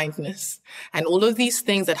and kindness and all of these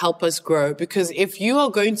things that help us grow. Because if you are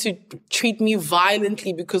going to treat me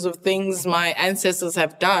violently because of things my ancestors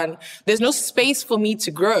have done, there's no space for me to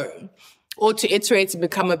grow or to iterate to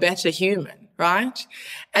become a better human, right?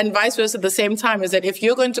 And vice versa at the same time, is that if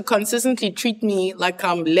you're going to consistently treat me like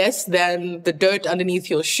I'm less than the dirt underneath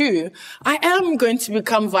your shoe, I am going to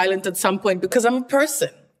become violent at some point, because I'm a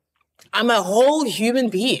person. I'm a whole human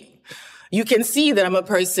being. You can see that I'm a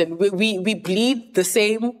person. We bleed the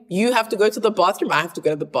same. You have to go to the bathroom. I have to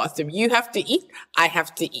go to the bathroom. You have to eat. I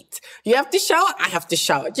have to eat. You have to shower. I have to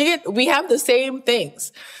shower. We have the same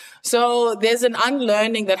things. So there's an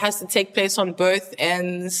unlearning that has to take place on both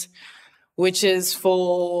ends, which is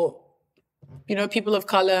for, people of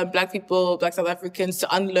color, Black people, Black South Africans,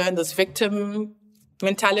 to unlearn this victim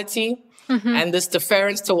mentality and this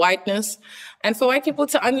deference to whiteness. And for white people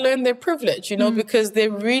to unlearn their privilege, because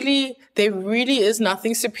there really is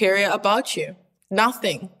nothing superior about you.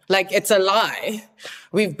 Nothing. Like, it's a lie.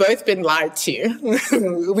 We've both been lied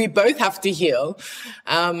to. We both have to heal.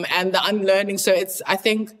 And the unlearning. So I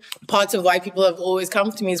think part of why people have always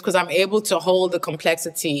come to me is because I'm able to hold the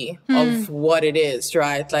complexity of what it is,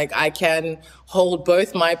 right? Like, I can hold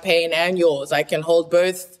both my pain and yours. I can hold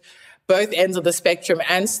both ends of the spectrum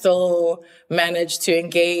and still manage to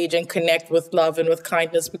engage and connect with love and with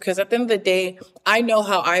kindness, because at the end of the day, I know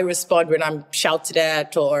how I respond when I'm shouted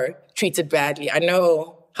at or treated badly. I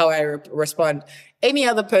know how I respond. Any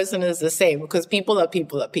other person is the same, because people are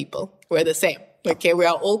people are people. We're the same. Okay, we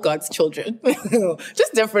are all God's children.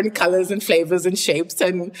 Just different colors and flavors and shapes,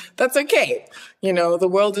 and that's okay. The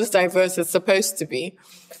world is diverse. It's supposed to be.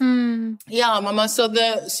 Yeah, Mama. So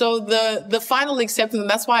the final acceptance, and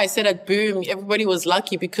that's why I said at Boom, everybody was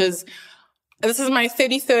lucky, because this is my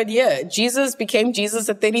 33rd year. Jesus became Jesus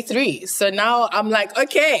at 33. So now I'm like,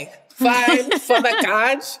 okay, fine, Father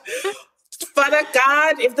God. Father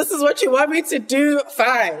God, if this is what you want me to do,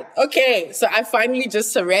 fine. Okay. So I finally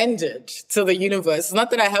just surrendered to the universe. It's not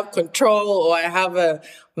that I have control or I have a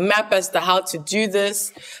map as to how to do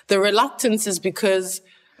this. The reluctance is because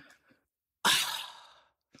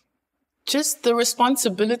just the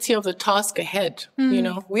responsibility of the task ahead.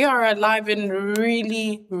 We are alive in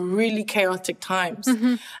really, really chaotic times.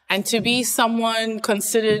 And to be someone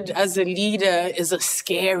considered as a leader is a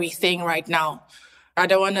scary thing right now. I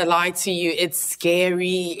don't want to lie to you. It's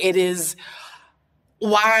scary. It is.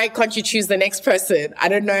 Why can't you choose the next person? I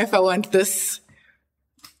don't know if I want this.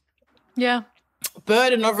 Yeah.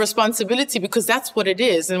 Burden of responsibility, because that's what it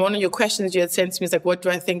is. And one of your questions you had sent to me is like, what do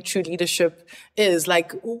I think true leadership is?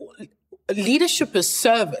 Like, leadership is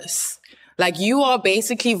service. Like, you are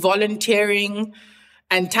basically volunteering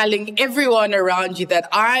and telling everyone around you that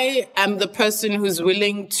I am the person who's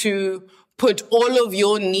willing to put all of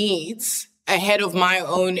your needs ahead of my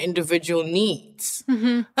own individual needs.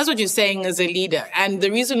 That's what you're saying as a leader. And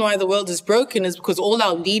the reason why the world is broken is because all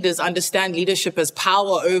our leaders understand leadership as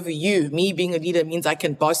power over you. Me being a leader means I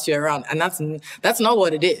can boss you around. And that's not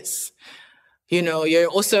what it is. You're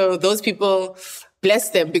also, those people, bless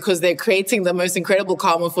them, because they're creating the most incredible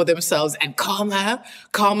karma for themselves. And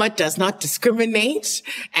karma does not discriminate.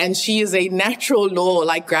 And she is a natural law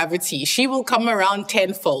like gravity. She will come around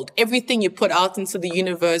tenfold. Everything you put out into the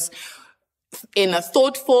universe in a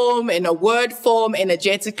thought form, in a word form,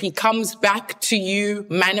 energetically comes back to you,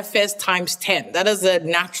 manifest times 10. That is a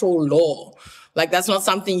natural law. Like, that's not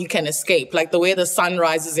something you can escape. Like the way the sun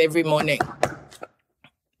rises every morning,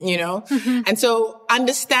 And so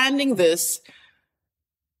understanding this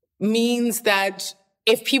means that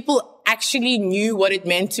if people actually knew what it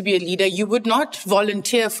meant to be a leader, you would not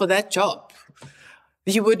volunteer for that job.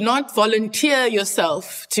 You would not volunteer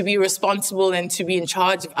yourself to be responsible and to be in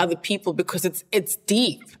charge of other people, because it's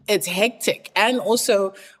deep, it's hectic. And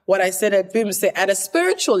also what I said at Boom is that at a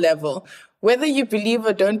spiritual level, whether you believe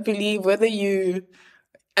or don't believe, whether you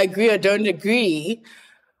agree or don't agree,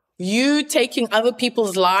 you taking other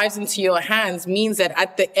people's lives into your hands means that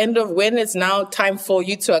at the end of when it's now time for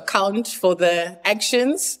you to account for the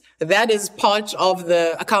actions, that is part of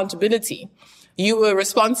the accountability. You were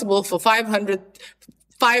responsible for 5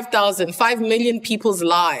 million people's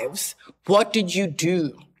lives. What did you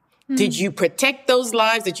do? Did you protect those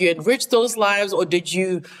lives? Did you enrich those lives? Or did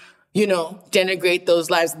you, denigrate those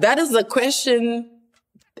lives? That is a question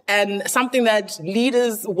and something that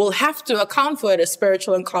leaders will have to account for at a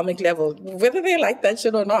spiritual and karmic level, whether they like that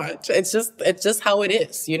shit or not. It's just how it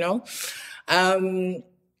is, and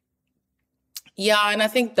I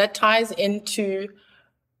think that ties into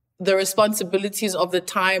the responsibilities of the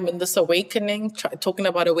time in this awakening, talking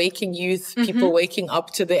about awakening youth, people waking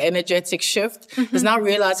up to the energetic shift, is now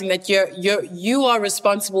realizing that you are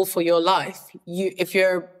responsible for your life. If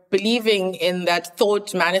you're believing in that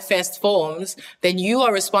thought manifest forms, then you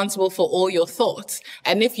are responsible for all your thoughts.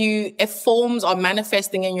 And if forms are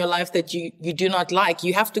manifesting in your life that you do not like,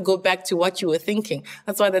 you have to go back to what you were thinking.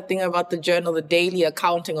 That's why the thing about the journal, the daily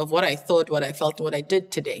accounting of what I thought, what I felt, and what I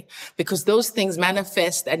did today, because those things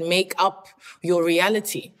manifest and make up your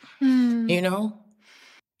reality, you know?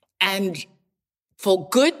 And for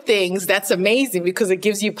good things, that's amazing because it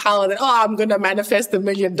gives you power that, I'm going to manifest $1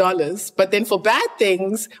 million. But then for bad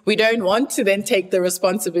things, we don't want to then take the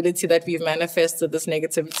responsibility that we've manifested this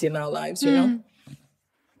negativity in our lives, you know?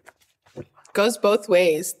 It goes both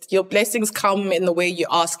ways. Your blessings come in the way you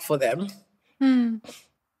ask for them.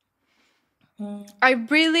 I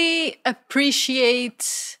really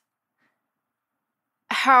appreciate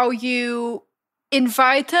how you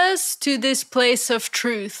invite us to this place of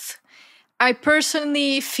truth. I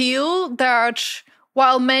personally feel that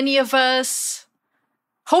while many of us,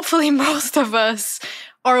 hopefully most of us,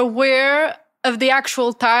 are aware of the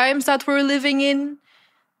actual times that we're living in,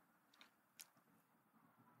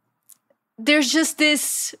 there's just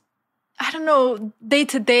this, I don't know, day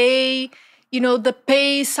to day, the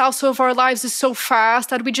pace also of our lives is so fast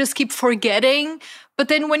that we just keep forgetting. But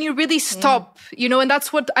then when you really stop, and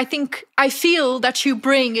that's what I feel that you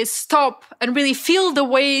bring is stop and really feel the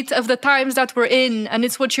weight of the times that we're in. And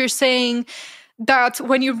it's what you're saying, that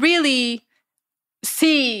when you really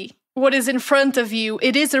see what is in front of you,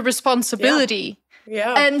 it is a responsibility.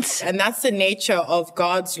 Yeah. And that's the nature of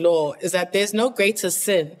God's law, is that there's no greater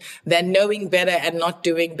sin than knowing better and not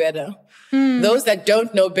doing better. Those that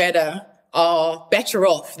don't know better are better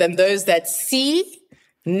off than those that see,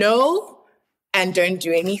 know, and don't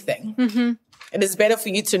do anything. It is better for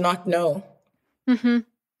you to not know. And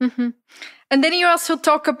then you also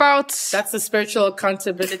talk about... That's the spiritual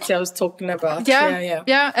accountability I was talking about.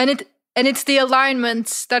 Yeah. And it's the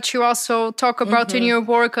alignments that you also talk about in your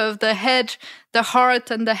work of the head, the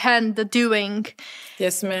heart, and the hand, the doing.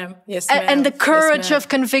 Yes, ma'am. And the courage of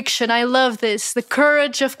conviction. I love this. The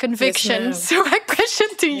courage of conviction. Yes, so my question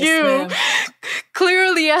to you,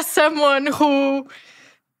 clearly as someone who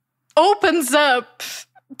opens up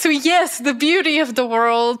to, yes, the beauty of the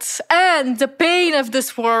world and the pain of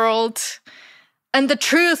this world and the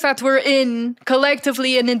truth that we're in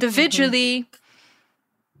collectively and individually.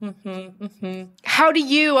 How do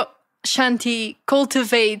you, Shanti,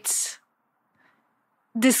 cultivate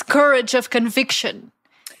this courage of conviction?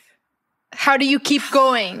 How do you keep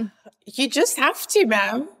going? You just have to,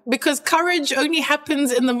 ma'am, because courage only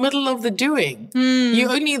happens in the middle of the doing.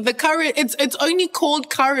 It's only called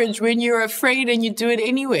courage when you're afraid and you do it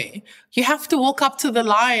anyway. You have to walk up to the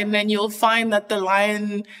lion and you'll find that the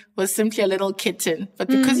lion was simply a little kitten. But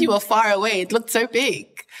because you were far away, it looked so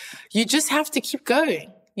big. You just have to keep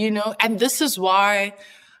going, and this is why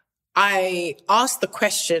I asked the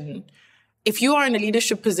question, if you are in a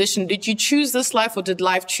leadership position, did you choose this life or did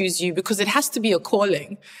life choose you? Because it has to be a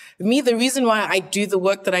calling. Me, the reason why I do the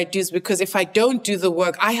work that I do is because if I don't do the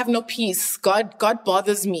work, I have no peace. God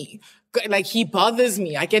bothers me. Like, he bothers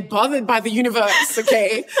me. I get bothered by the universe,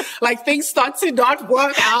 okay? Like, things start to not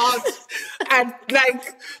work out. And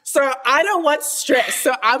so I don't want stress.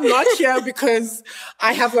 So I'm not here because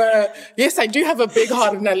I do have a big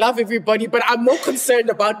heart and I love everybody, but I'm more concerned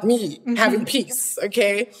about me having peace,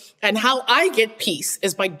 okay? And how I get peace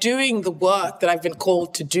is by doing the work that I've been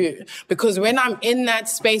called to do. Because when I'm in that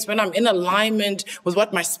space, when I'm in alignment with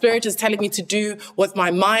what my spirit is telling me to do, what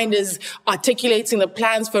my mind is articulating the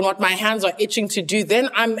plans for, and what my hands are itching to do, then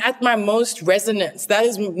I'm at my most resonance. That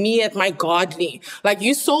is me at my godly. Like,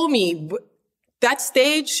 you saw me, that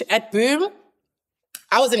stage at Boom,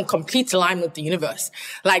 I was in complete alignment with the universe.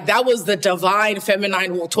 Like, that was the divine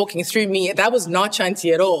feminine talking through me. That was not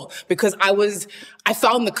Shanti at all, because I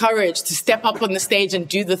found the courage to step up on the stage and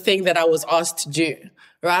do the thing that I was asked to do,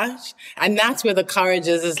 right? And that's where the courage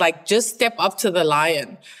is like, just step up to the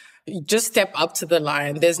lion. Just step up to the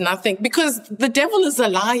lion. There's nothing, because the devil is a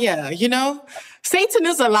liar, Satan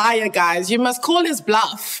is a liar, guys. You must call his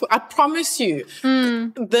bluff. I promise you.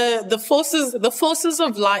 The forces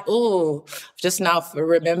of light. Oh, just now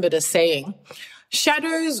remembered a saying.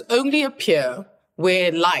 Shadows only appear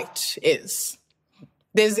where light is.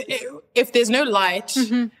 If there's no light,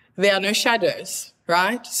 there are no shadows,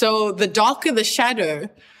 right? So the darker the shadow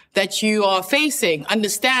that you are facing,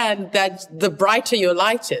 understand that the brighter your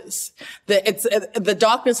light is. The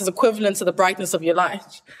darkness is equivalent to the brightness of your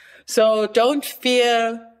light. So don't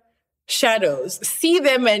fear shadows. See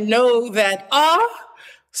them and know that,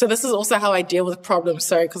 So this is also how I deal with problems.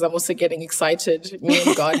 Sorry, because I'm also getting excited. Me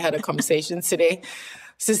and God had a conversation today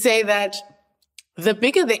to say that the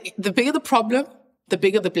bigger the problem, the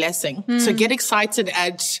bigger the blessing. So get excited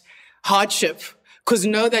at hardship, because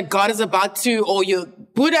know that God is about to, or your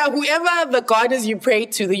Buddha, whoever the God is you pray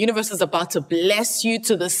to, the universe is about to bless you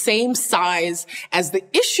to the same size as the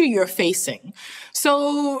issue you're facing.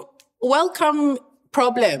 So welcome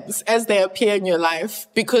problems as they appear in your life,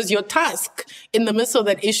 because your task in the midst of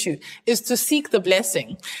that issue is to seek the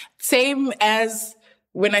blessing. Same as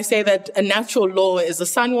when I say that a natural law is the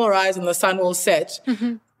sun will rise and the sun will set.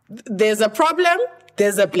 There's a problem,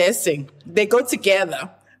 there's a blessing. They go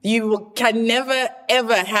together. You can never,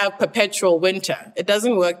 ever have perpetual winter. It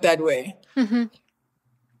doesn't work that way. You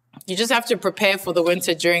just have to prepare for the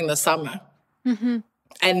winter during the summer.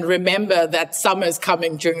 And remember that summer is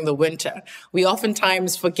coming during the winter. We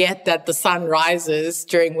oftentimes forget that the sun rises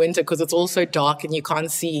during winter because it's also dark and you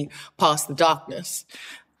can't see past the darkness.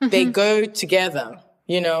 They go together,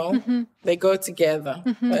 you know? They go together.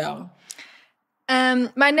 Yeah.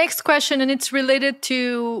 My next question, and it's related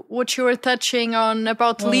to what you were touching on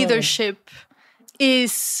about leadership,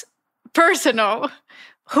 is personal.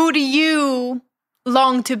 Who do you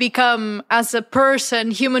long to become as a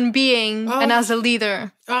person, human being, and as a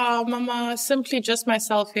leader? Oh, Mama, simply just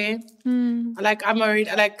myself here. Like I'm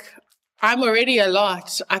already a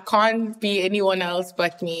lot. I can't be anyone else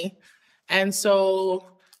but me. And so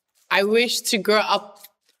I wish to grow up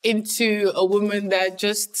into a woman that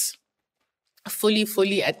just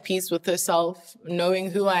fully at peace with herself,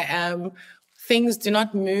 knowing who I am. Things do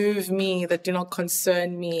not move me that do not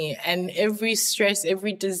concern me. And every stress,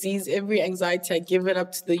 every disease, every anxiety, I give it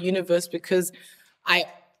up to the universe, because I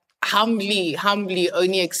humbly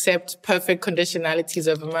only accept perfect conditionalities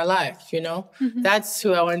over my life, you know? That's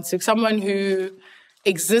who I want to. Someone who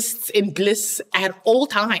exists in bliss at all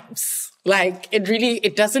times. Like,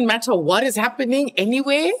 it doesn't matter what is happening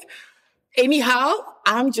anywhere. Anyhow,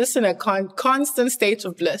 I'm just in a constant state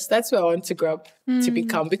of bliss. That's who I want to grow up to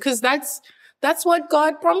become, because that's what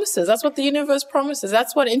God promises. That's what the universe promises.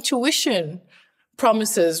 That's what intuition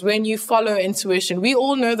promises when you follow intuition. We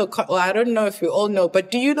all know I don't know if we all know,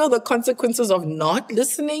 but do you know the consequences of not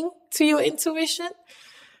listening to your intuition?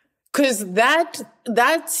 Because that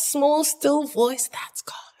small, still voice, that's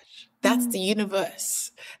God. That's the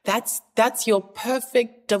universe. That's your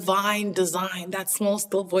perfect divine design, that small,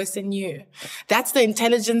 still voice in you. That's the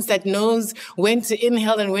intelligence that knows when to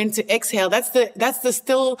inhale and when to exhale. That's the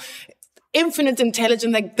still infinite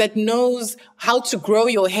intelligence that knows how to grow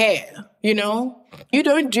your hair, you know? You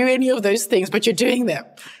don't do any of those things, but you're doing them.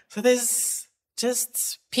 So there's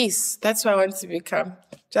just peace. That's what I want to become.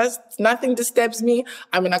 Just nothing disturbs me.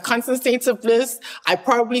 I'm in a constant state of bliss. I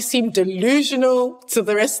probably seem delusional to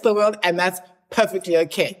the rest of the world, and that's perfectly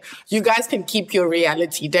okay. You guys can keep your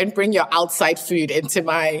reality. Don't bring your outside food into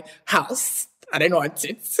my house. I don't want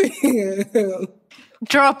it.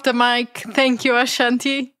 Drop the mic. Thank you,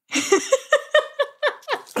 Ashanti.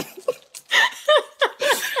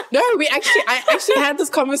 No, I actually had this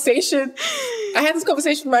conversation. I had this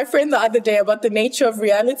conversation with my friend the other day about the nature of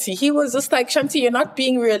reality. He was just like, Shanti, you're not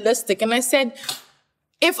being realistic. And I said,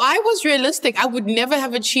 if I was realistic, I would never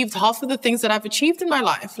have achieved half of the things that I've achieved in my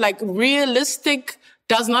life. Like, realistic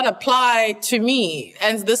does not apply to me.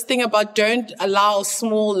 And this thing about don't allow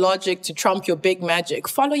small logic to trump your big magic.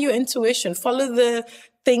 Follow your intuition. Follow the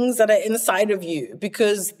things that are inside of you,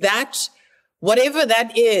 because whatever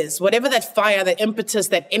that is, whatever that fire, that impetus,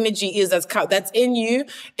 that energy is that's in you,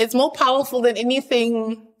 it's more powerful than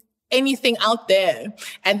anything out there.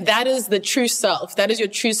 And that is the true self. That is your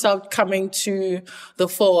true self coming to the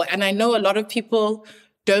fore. And I know a lot of people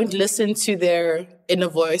don't listen to their inner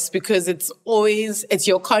voice, because it's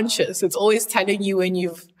your conscious. It's always telling you when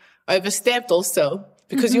you've overstepped also,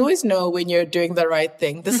 because you always know when you're doing the right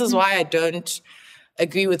thing. This is why I don't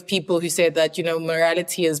agree with people who say that, you know,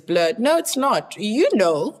 morality is blurred. No, it's not. You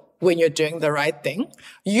know when you're doing the right thing.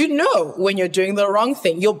 You know when you're doing the wrong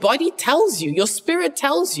thing. Your body tells you. Your spirit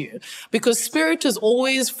tells you. Because spirit is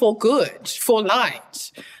always for good, for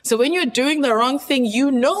light. So when you're doing the wrong thing, you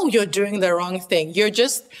know you're doing the wrong thing. You're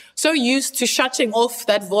just so used to shutting off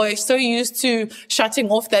that voice, so used to shutting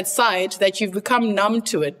off that side that you've become numb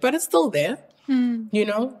to it. But it's still there, you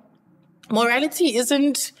know. Morality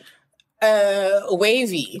isn't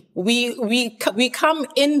wavy. We come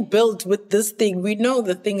inbuilt with this thing. We know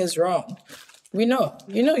the thing is wrong. We know.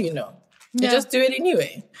 You know. You just do it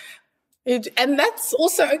anyway. And that's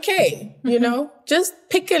also okay. You know, just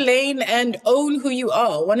pick a lane and own who you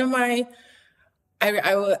are. One of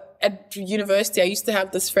at university, I used to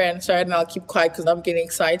have this friend. Sorry, and I'll keep quiet because I'm getting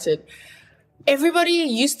excited. everybody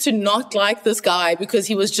used to not like this guy because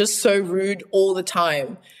he was just so rude all the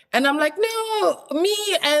time. And I'm like, no, me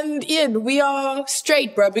and Ian, we are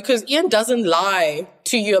straight, bro, because Ian doesn't lie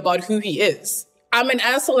to you about who he is. I'm an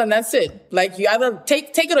asshole and that's it. Like, you either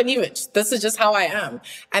take it or leave it. This is just how I am.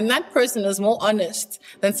 And that person is more honest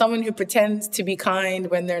than someone who pretends to be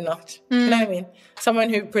kind when they're not. You know what I mean? Someone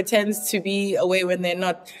who pretends to be away when they're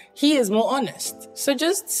not. He is more honest. So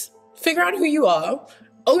just figure out who you are,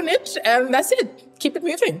 own it, and that's it. Keep it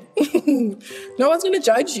moving. No one's going to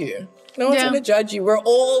judge you. No one's going to judge you. We're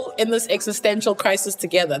all in this existential crisis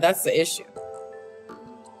together. That's the issue.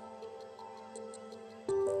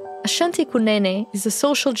 Ashanti Kunene is a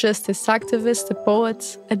social justice activist, a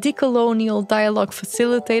poet, a decolonial dialogue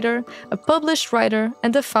facilitator, a published writer,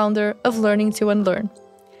 and the founder of Learning to Unlearn.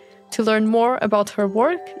 To learn more about her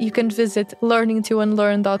work, you can visit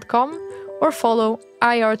learningtounlearn.com or follow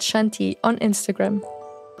iArtShanti on Instagram.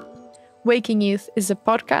 Waking Youth is a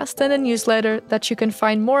podcast and a newsletter that you can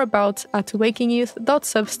find more about at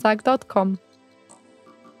wakingyouth.substack.com.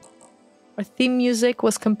 Our theme music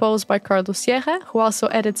was composed by Carlota, who also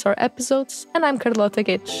edits our episodes, and I'm Carlota,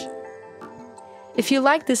 Guedes. If you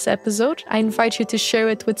like this episode, I invite you to share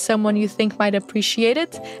it with someone you think might appreciate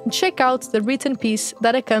it, and check out the written piece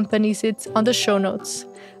that accompanies it on the show notes.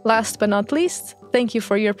 Last but not least, thank you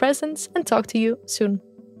for your presence, and talk to you soon.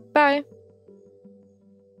 Bye!